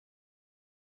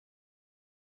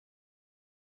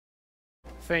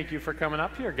Thank you for coming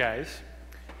up here, guys.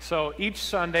 So each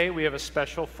Sunday we have a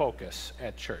special focus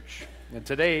at church. And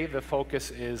today the focus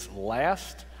is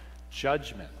last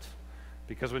judgment.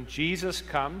 Because when Jesus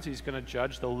comes, he's going to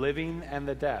judge the living and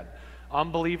the dead.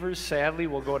 Unbelievers, sadly,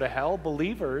 will go to hell.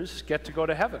 Believers get to go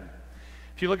to heaven.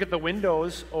 If you look at the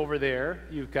windows over there,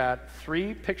 you've got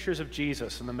 3 pictures of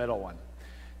Jesus in the middle one.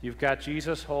 You've got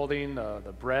Jesus holding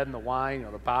the bread and the wine,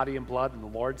 the body and blood and the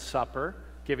Lord's Supper,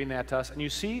 giving that to us. And you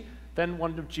see then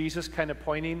one of Jesus kind of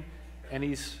pointing, and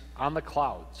he's on the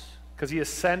clouds because he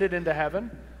ascended into heaven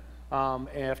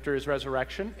after his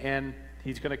resurrection, and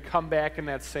he's going to come back in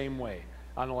that same way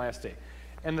on the last day.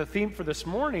 And the theme for this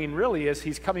morning really is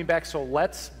he's coming back, so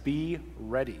let's be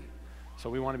ready. So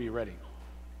we want to be ready.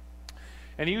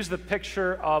 And he used the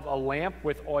picture of a lamp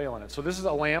with oil in it. So this is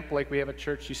a lamp like we have at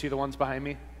church. You see the ones behind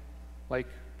me? Like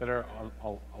that are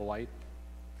a light.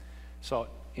 So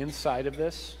inside of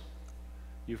this,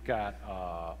 you've got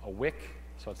a wick.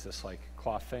 So it's this like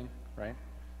cloth thing, right?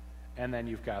 And then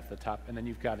you've got the top, and then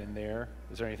you've got in there,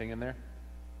 is there anything in there?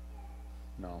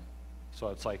 No. So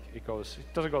it's like it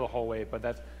doesn't go the whole way, but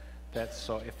that's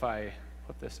so if I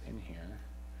put this in here,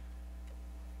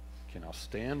 okay, now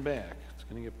stand back. It's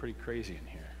going to get pretty crazy in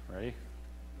here, ready?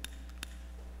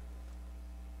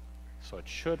 So it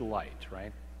should light,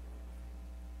 right?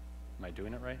 Am I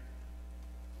doing it right?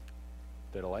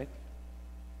 Did it light?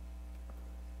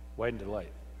 Why didn't it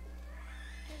light?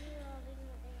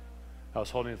 I was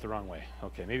holding it the wrong way.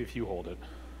 Okay, maybe if you hold it.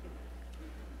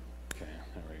 Okay,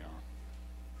 there we go.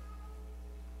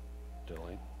 Did it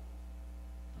light?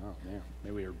 Oh, man.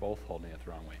 Maybe we were both holding it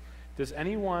the wrong way. Does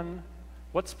anyone,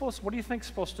 what do you think is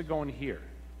supposed to go in here?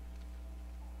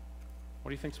 What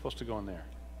do you think is supposed to go in there?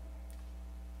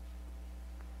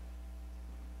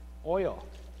 Oil.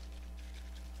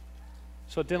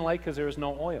 So it didn't light because there was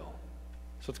no oil.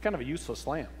 So it's kind of a useless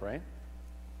lamp, right?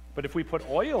 But if we put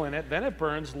oil in it, then it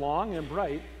burns long and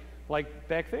bright like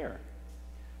back there.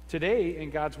 Today,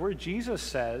 in God's Word, Jesus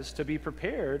says to be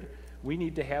prepared, we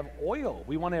need to have oil.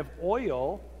 We want to have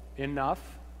oil enough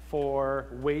for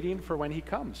waiting for when he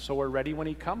comes. So we're ready when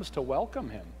he comes to welcome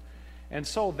him. And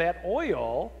so that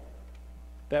oil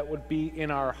that would be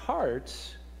in our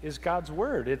hearts is God's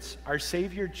Word. It's our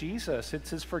Savior Jesus. It's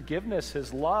his forgiveness,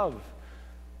 his love.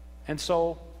 And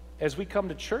so as we come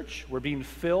to church, we're being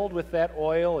filled with that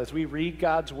oil. As we read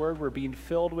God's Word, we're being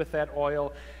filled with that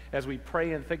oil. As we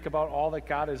pray and think about all that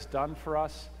God has done for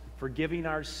us, forgiving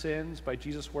our sins by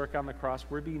Jesus' work on the cross,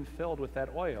 we're being filled with that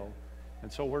oil.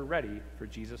 And so we're ready for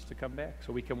Jesus to come back.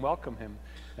 So we can welcome him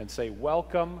and say,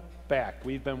 welcome back.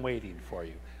 We've been waiting for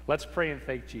you. Let's pray and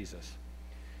thank Jesus.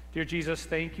 Dear Jesus,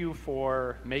 thank you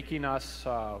for making us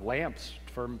lamps,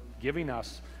 for giving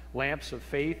us lamps of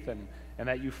faith, and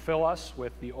that you fill us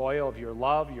with the oil of your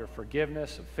love, your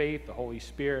forgiveness, of faith, the Holy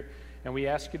Spirit. And we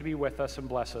ask you to be with us and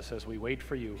bless us as we wait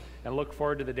for you and look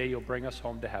forward to the day you'll bring us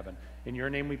home to heaven. In your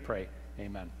name we pray.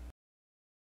 Amen.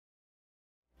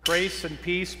 Grace and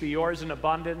peace be yours in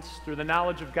abundance through the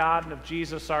knowledge of God and of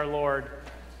Jesus our Lord,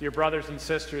 dear brothers and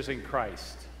sisters in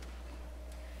Christ.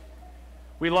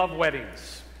 We love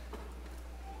weddings.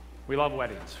 We love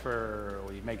weddings.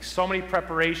 We make so many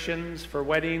preparations for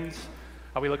weddings.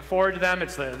 We look forward to them.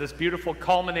 It's this beautiful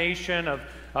culmination of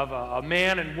a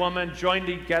man and woman joined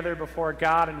together before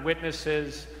God and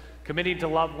witnesses, committing to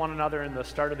love one another in the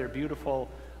start of their beautiful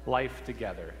life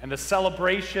together. And the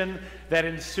celebration that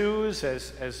ensues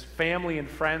as family and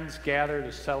friends gather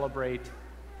to celebrate.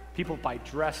 People buy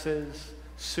dresses,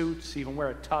 suits, even wear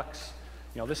a tux.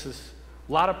 This is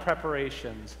a lot of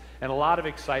preparations and a lot of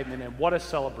excitement, and what a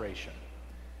celebration.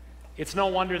 It's no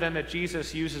wonder then that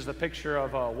Jesus uses the picture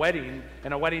of a wedding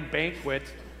and a wedding banquet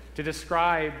to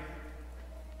describe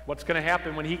what's going to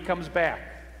happen when he comes back.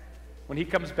 When he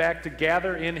comes back to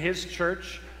gather in his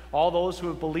church all those who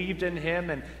have believed in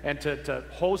him and to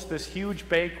host this huge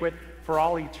banquet for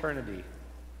all eternity.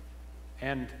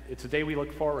 And it's a day we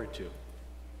look forward to.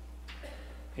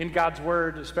 In God's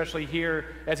Word, especially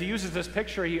here, as he uses this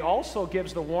picture, he also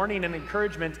gives the warning and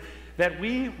encouragement that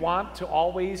we want to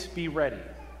always be ready.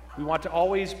 We want to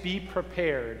always be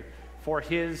prepared for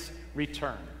his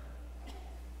return.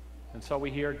 And so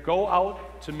we hear, go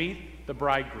out to meet the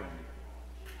bridegroom.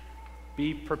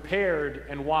 Be prepared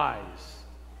and wise,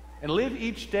 and live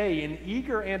each day in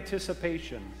eager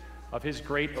anticipation of his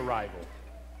great arrival.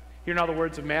 Hear now the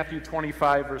words of Matthew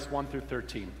 25, verse 1 through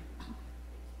 13.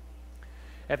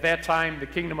 At that time, the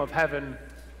kingdom of heaven,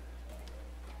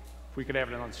 if we could have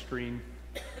it on screen,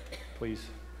 please.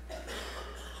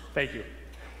 Thank you.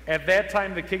 At that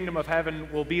time, the kingdom of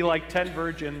heaven will be like 10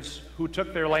 virgins who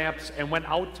took their lamps and went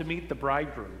out to meet the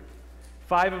bridegroom.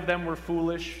 5 of them were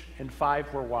foolish, and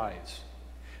 5 were wise.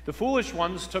 The foolish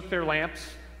ones took their lamps,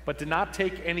 but did not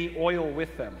take any oil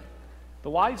with them. The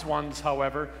wise ones,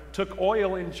 however, took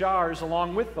oil in jars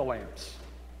along with the lamps.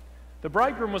 The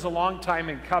bridegroom was a long time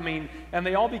in coming, and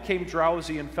they all became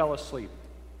drowsy and fell asleep.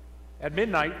 At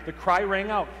midnight, the cry rang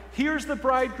out, "Here's the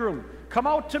bridegroom! Come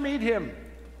out to meet him!"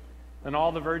 And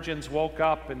all the virgins woke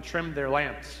up and trimmed their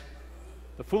lamps.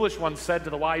 The foolish ones said to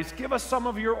the wise, "Give us some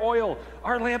of your oil.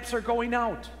 Our lamps are going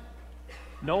out."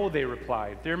 "No," they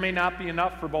replied, "there may not be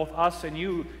enough for both us and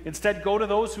you. Instead, go to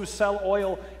those who sell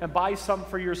oil and buy some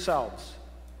for yourselves."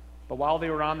 But while they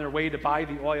were on their way to buy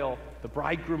the oil, the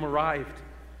bridegroom arrived.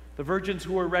 The virgins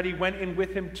who were ready went in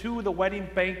with him to the wedding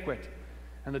banquet,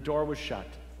 and the door was shut.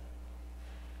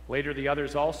 Later the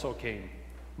others also came.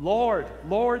 "Lord,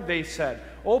 Lord," they said,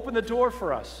 "open the door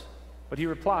for us." But he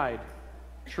replied,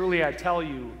 "Truly I tell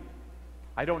you,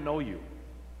 I don't know you.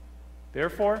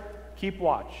 Therefore, keep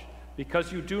watch,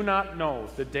 because you do not know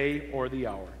the day or the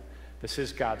hour." This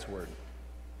is God's word.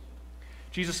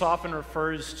 Jesus often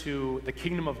refers to the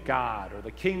kingdom of God or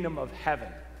the kingdom of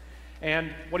heaven.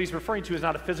 And what he's referring to is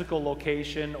not a physical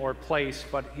location or place,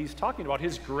 but he's talking about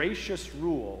his gracious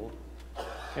rule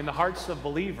in the hearts of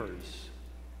believers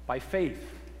by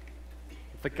faith,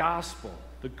 the gospel,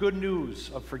 the good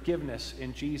news of forgiveness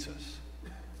in Jesus.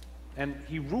 And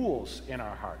he rules in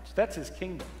our hearts. That's his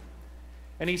kingdom.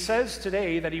 And he says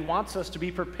today that he wants us to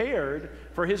be prepared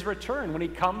for his return when he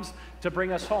comes to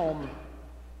bring us home,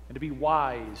 and to be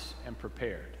wise and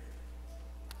prepared.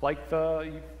 Like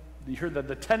you heard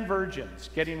the 10 virgins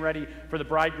getting ready for the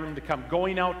bridegroom to come,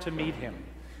 going out to meet him.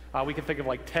 We can think of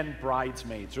like 10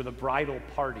 bridesmaids or the bridal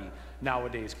party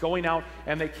nowadays, going out,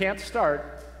 and they can't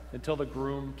start the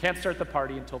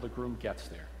party until the groom gets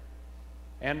there.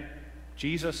 And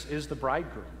Jesus is the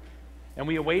bridegroom, and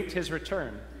we await his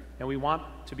return, and we want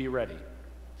to be ready.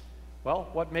 Well,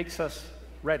 what makes us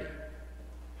ready?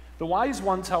 The wise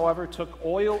ones, however, took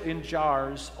oil in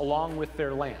jars along with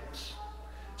their lamps.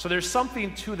 So there's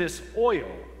something to this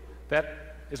oil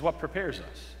that is what prepares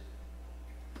us.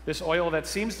 This oil that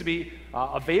seems to be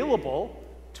available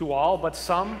to all, but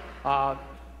some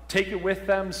take it with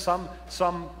them,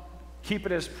 some keep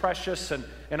it as precious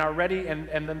and are ready, and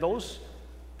then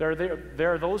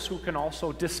there are those who can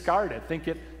also discard it, think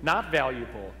it not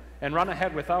valuable, and run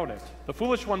ahead without it. The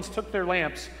foolish ones took their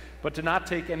lamps, but did not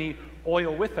take any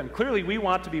oil with them. Clearly, we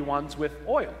want to be ones with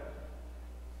oil.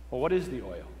 Well, what is the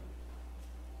oil?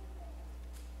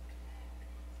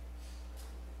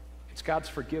 It's God's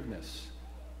forgiveness.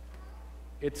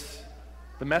 It's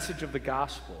the message of the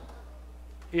gospel.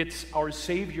 It's our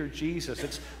Savior Jesus.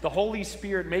 It's the Holy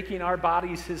Spirit making our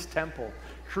bodies his temple,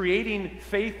 creating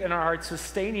faith in our hearts,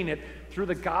 sustaining it through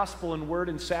the gospel and word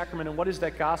and sacrament. And what is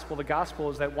that gospel? The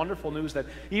gospel is that wonderful news that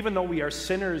even though we are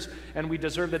sinners and we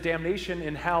deserve the damnation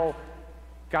in hell,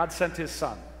 God sent his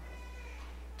Son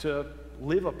to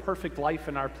live a perfect life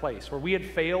in our place, where we had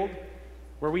failed,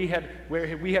 where we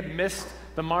had missed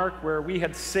the mark, where we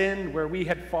had sinned, where we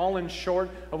had fallen short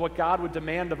of what God would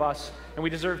demand of us, and we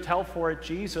deserved hell for it.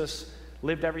 Jesus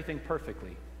lived everything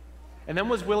perfectly, and then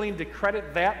was willing to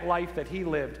credit that life that he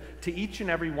lived to each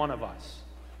and every one of us.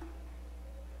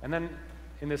 And then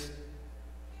in this,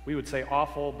 we would say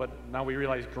awful, but now we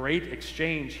realize great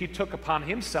exchange, he took upon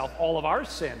himself all of our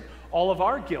sin, all of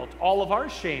our guilt, all of our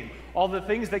shame, all the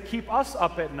things that keep us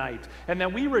up at night, and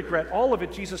then we regret all of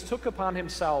it. Jesus took upon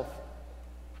himself,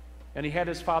 and he had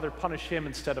his Father punish him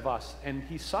instead of us, and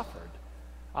he suffered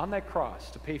on that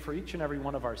cross to pay for each and every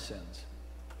one of our sins,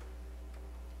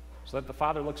 so that the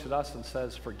Father looks at us and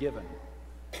says, forgiven,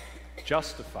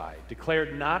 justified,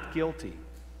 declared not guilty.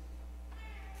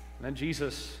 And then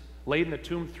Jesus laid in the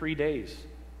tomb 3 days,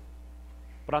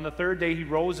 but on the third day he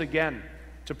rose again,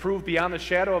 to prove beyond the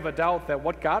shadow of a doubt that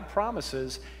what God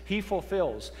promises, he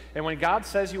fulfills. And when God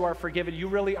says you are forgiven, you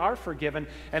really are forgiven,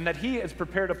 and that he has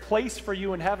prepared a place for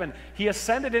you in heaven. He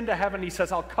ascended into heaven. He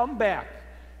says, I'll come back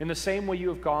in the same way you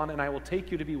have gone, and I will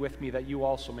take you to be with me, that you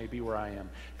also may be where I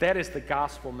am. That is the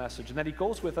gospel message, and that he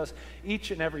goes with us each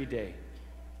and every day.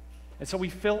 And so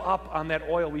we fill up on that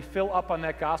oil, we fill up on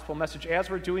that gospel message, as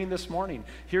we're doing this morning,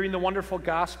 hearing the wonderful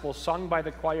gospel sung by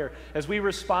the choir, as we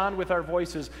respond with our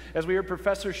voices, as we hear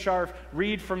Professor Scharf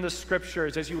read from the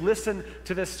scriptures, as you listen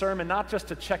to this sermon, not just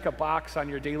to check a box on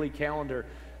your daily calendar,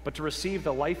 but to receive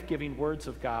the life-giving words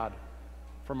of God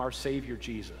from our Savior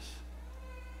Jesus.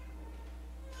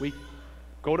 We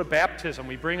go to baptism,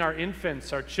 we bring our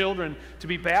infants, our children to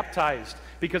be baptized,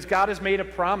 because God has made a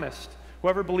promise.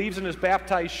 Whoever believes and is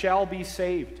baptized shall be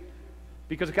saved.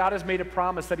 Because God has made a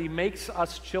promise that he makes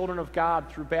us children of God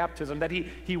through baptism, that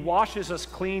he washes us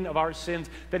clean of our sins,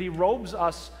 that he robes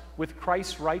us with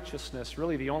Christ's righteousness,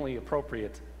 really the only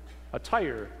appropriate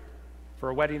attire for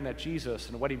a wedding that Jesus,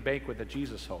 and a wedding banquet that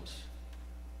Jesus hosts.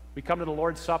 We come to the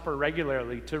Lord's Supper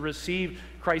regularly to receive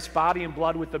Christ's body and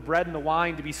blood with the bread and the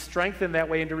wine, to be strengthened that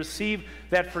way, and to receive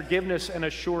that forgiveness and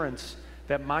assurance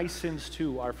that my sins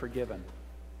too are forgiven.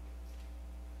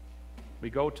 We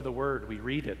go to the Word, we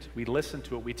read it, we listen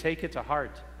to it, we take it to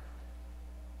heart,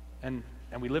 and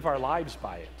we live our lives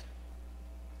by it.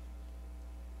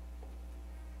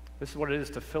 This is what it is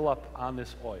to fill up on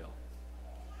this oil,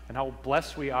 and how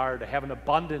blessed we are to have an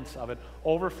abundance of it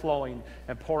overflowing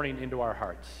and pouring into our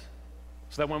hearts.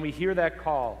 So that when we hear that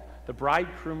call, the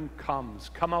bridegroom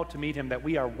comes, come out to meet him, that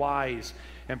we are wise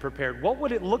and prepared. What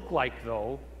would it look like,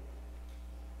 though,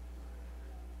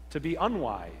 to be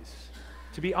unwise?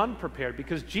 To be unprepared,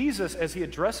 because Jesus, as he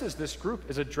addresses this group,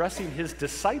 is addressing his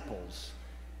disciples,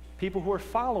 people who are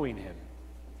following him,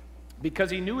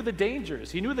 because he knew the dangers,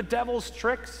 he knew the devil's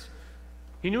tricks,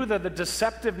 he knew the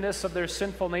deceptiveness of their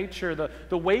sinful nature,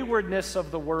 the waywardness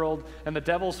of the world, and the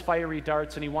devil's fiery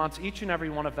darts, and he wants each and every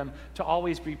one of them to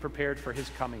always be prepared for his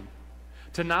coming,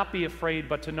 to not be afraid,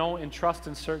 but to know in trust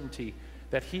and certainty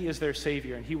that he is their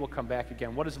Savior and he will come back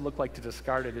again. What does it look like to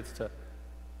discard it?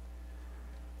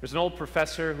 There's an old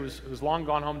professor who's long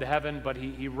gone home to heaven, but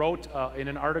he wrote in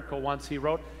an article once, he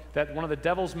wrote that one of the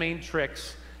devil's main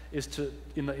tricks is to,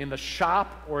 in the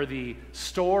shop or the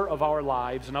store of our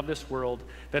lives and of this world,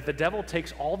 that the devil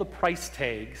takes all the price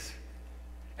tags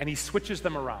and he switches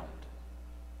them around.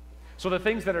 So the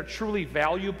things that are truly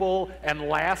valuable and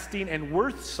lasting and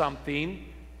worth something,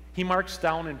 he marks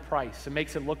down in price and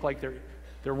makes it look like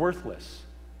they're worthless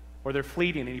or they're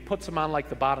fleeting, and he puts them on like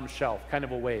the bottom shelf kind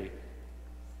of a way.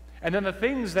 And then the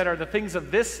things that are the things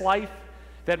of this life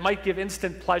that might give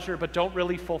instant pleasure but don't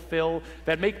really fulfill,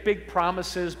 that make big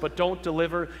promises but don't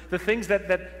deliver, the things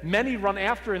that many run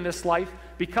after in this life,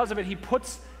 because of it, he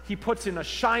puts in a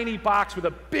shiny box with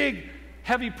a big,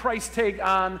 heavy price tag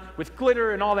on, with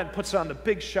glitter and all that, and puts it on the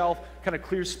big shelf, kind of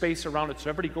clears space around it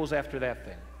so everybody goes after that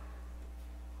thing.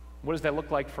 What does that look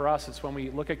like for us? It's when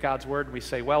we look at God's Word and we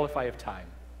say, well, if I have time.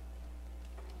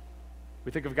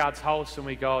 We think of God's house and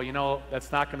we go, you know,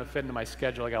 that's not going to fit into my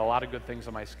schedule. I got a lot of good things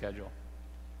on my schedule.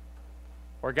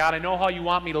 Or, God, I know how you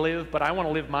want me to live, but I want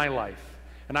to live my life.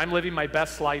 And I'm living my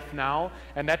best life now,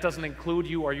 and that doesn't include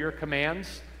you or your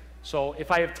commands. So if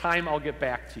I have time, I'll get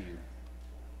back to you.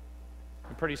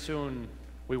 And pretty soon,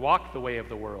 we walk the way of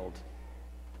the world.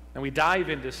 And we dive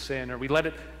into sin, or we let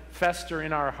it fester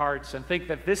in our hearts and think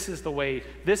that this is the way,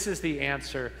 this is the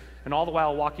answer, and all the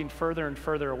while walking further and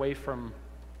further away from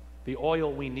the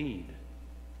oil we need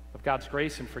of God's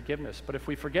grace and forgiveness. But if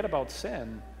we forget about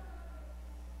sin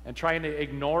and trying to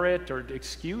ignore it or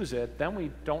excuse it, then we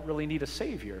don't really need a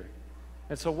Savior.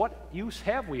 And so what use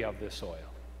have we of this oil?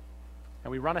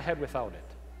 And we run ahead without it.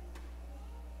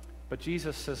 But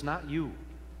Jesus says, not you,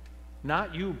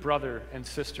 brother and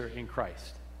sister in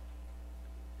Christ.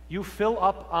 You fill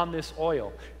up on this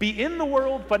oil. Be in the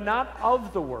world, but not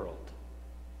of the world.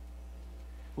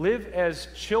 Live as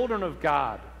children of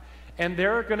God. And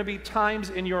there are going to be times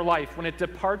in your life when it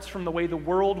departs from the way the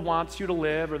world wants you to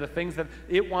live, or the things that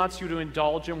it wants you to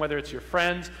indulge in, whether it's your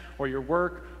friends or your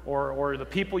work or the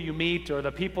people you meet or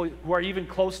the people who are even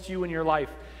close to you in your life.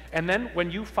 And then when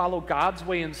you follow God's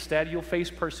way instead, you'll face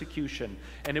persecution,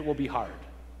 and it will be hard,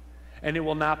 and it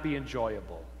will not be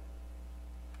enjoyable.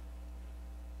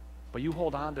 But you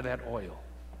hold on to that oil.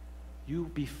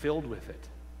 You be filled with it.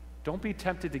 Don't be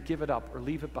tempted to give it up or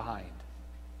leave it behind.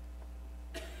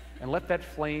 And let that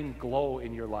flame glow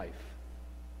in your life.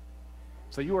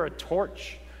 So you are a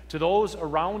torch to those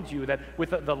around you, that with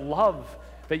the love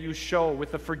that you show,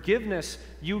 with the forgiveness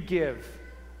you give,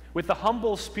 with the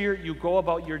humble spirit you go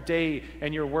about your day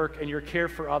and your work and your care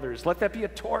for others. Let that be a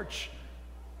torch.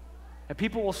 And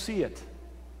people will see it.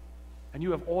 And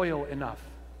you have oil enough.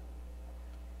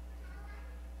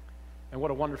 And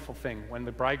what a wonderful thing when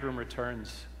the bridegroom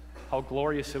returns, how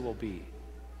glorious it will be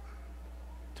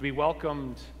to be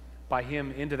welcomed by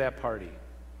him into that party.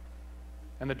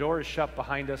 And the door is shut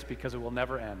behind us because it will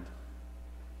never end.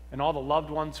 And all the loved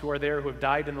ones who are there who have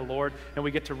died in the Lord, and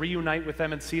we get to reunite with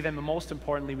them and see them, and most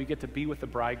importantly, we get to be with the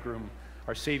bridegroom,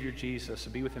 our Savior Jesus,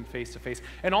 and be with him face to face.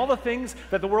 And all the things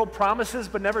that the world promises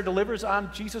but never delivers on,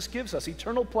 Jesus gives us,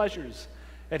 eternal pleasures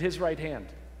at his right hand.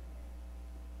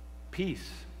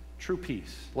 Peace, true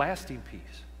peace, lasting peace,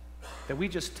 that we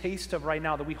just taste of right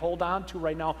now, that we hold on to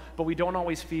right now, but we don't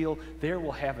always feel, there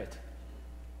we'll have it.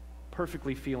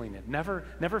 perfectly feeling it,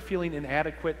 never feeling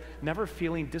inadequate, never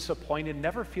feeling disappointed,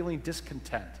 never feeling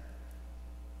discontent,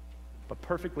 but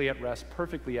perfectly at rest,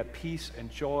 perfectly at peace and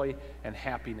joy and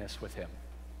happiness with him.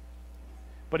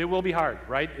 But it will be hard,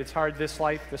 right? It's hard this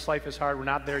life. This life is hard. We're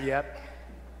not there yet.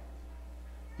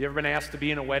 You ever been asked to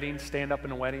be in a wedding, stand up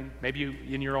in a wedding? Maybe you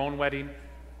in your own wedding.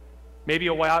 Maybe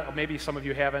a while, maybe some of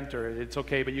you haven't, or it's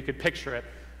okay, but you could picture it.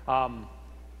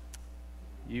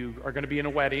 You are going to be in a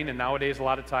wedding, and nowadays a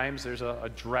lot of times there's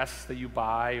a dress that you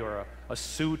buy, or a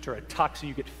suit, or a tux, and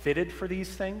you get fitted for these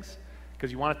things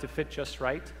because you want it to fit just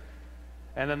right.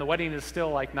 And then the wedding is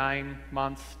still like 9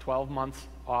 months, 12 months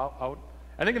out.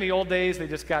 I think in the old days they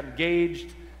just got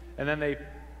engaged, and then they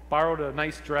borrowed a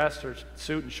nice dress or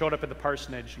suit and showed up at the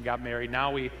parsonage and got married.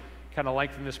 Now we kind of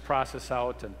lengthen this process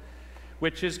out,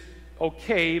 which is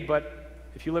okay, but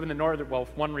if you live in the northern, well,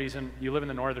 one reason, you live in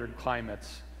the northern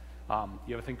climates.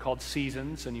 You have a thing called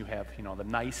seasons, and you have, the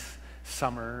nice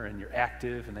summer, and you're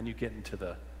active, and then you get into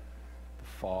the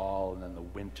fall, and then the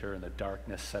winter, and the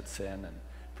darkness sets in, and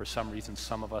for some reason,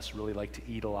 some of us really like to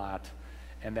eat a lot,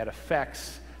 and that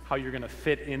affects how you're going to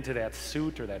fit into that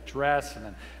suit or that dress,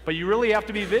 but you really have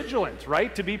to be vigilant,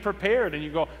 right, to be prepared, and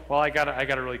you go, well, I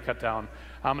gotta really cut down.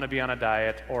 I'm going to be on a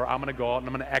diet, or I'm going to go out and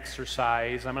I'm going to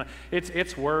exercise.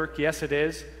 It's work, yes, it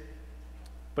is.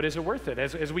 But is it worth it?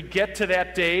 As we get to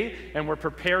that day and we're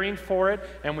preparing for it,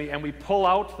 and we pull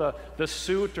out the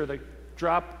suit or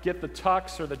get the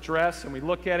tux or the dress, and we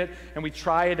look at it and we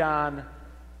try it on,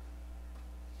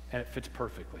 and it fits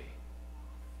perfectly.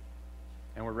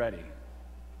 And we're ready.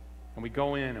 And we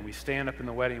go in and we stand up in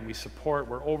the wedding, we support,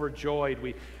 we're overjoyed,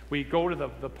 we go to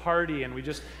the party and we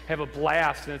just have a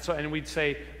blast, and we'd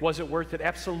say, was it worth it?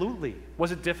 Absolutely.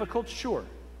 Was it difficult? Sure.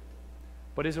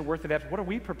 But is it worth it? What are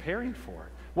we preparing for?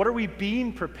 What are we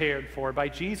being prepared for by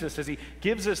Jesus as he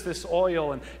gives us this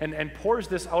oil and pours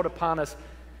this out upon us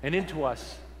and into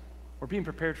us? We're being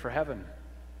prepared for heaven,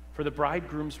 for the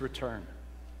bridegroom's return.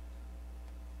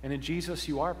 And in Jesus,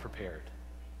 you are prepared.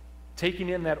 Taking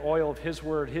in that oil of his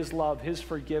word, his love, his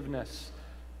forgiveness,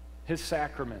 his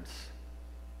sacraments.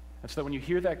 And so that when you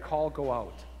hear that call go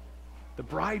out, the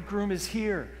bridegroom is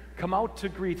here, come out to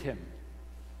greet him.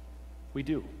 We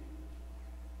do.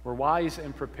 We're wise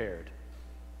and prepared.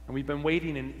 And we've been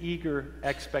waiting in eager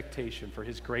expectation for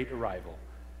his great arrival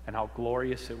and how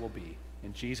glorious it will be.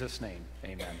 In Jesus' name,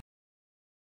 amen.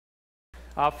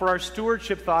 For our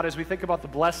stewardship thought, as we think about the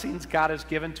blessings God has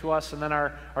given to us and then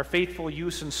our faithful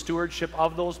use and stewardship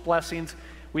of those blessings,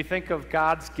 we think of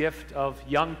God's gift of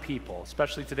young people,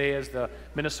 especially today as the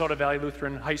Minnesota Valley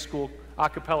Lutheran High School a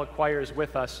cappella choir is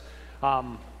with us.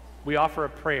 We offer a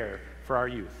prayer for our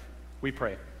youth. We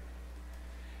pray.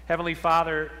 Heavenly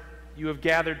Father, you have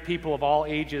gathered people of all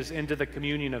ages into the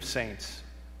communion of saints.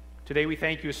 Today we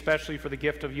thank you especially for the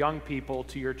gift of young people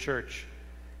to your church.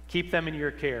 Keep them in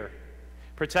your care.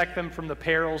 Protect them from the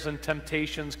perils and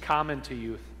temptations common to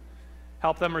youth.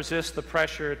 Help them resist the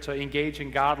pressure to engage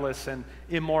in godless and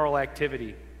immoral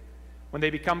activity. When they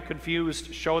become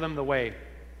confused, show them the way.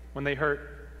 When they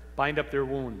hurt, bind up their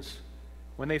wounds.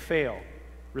 When they fail,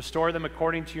 restore them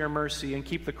according to your mercy and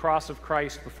keep the cross of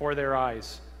Christ before their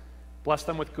eyes. Bless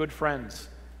them with good friends,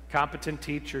 competent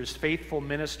teachers, faithful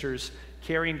ministers,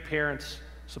 caring parents,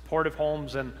 supportive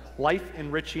homes, and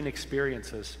life-enriching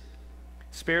experiences.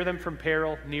 Spare them from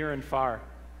peril near and far.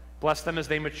 Bless them as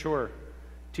they mature.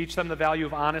 Teach them the value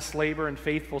of honest labor and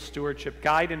faithful stewardship.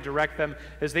 Guide and direct them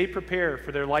as they prepare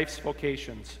for their life's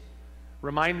vocations.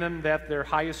 Remind them that their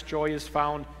highest joy is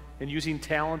found in using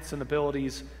talents and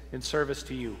abilities in service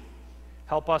to you.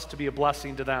 Help us to be a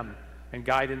blessing to them and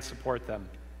guide and support them.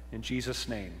 In Jesus'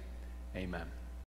 name, amen.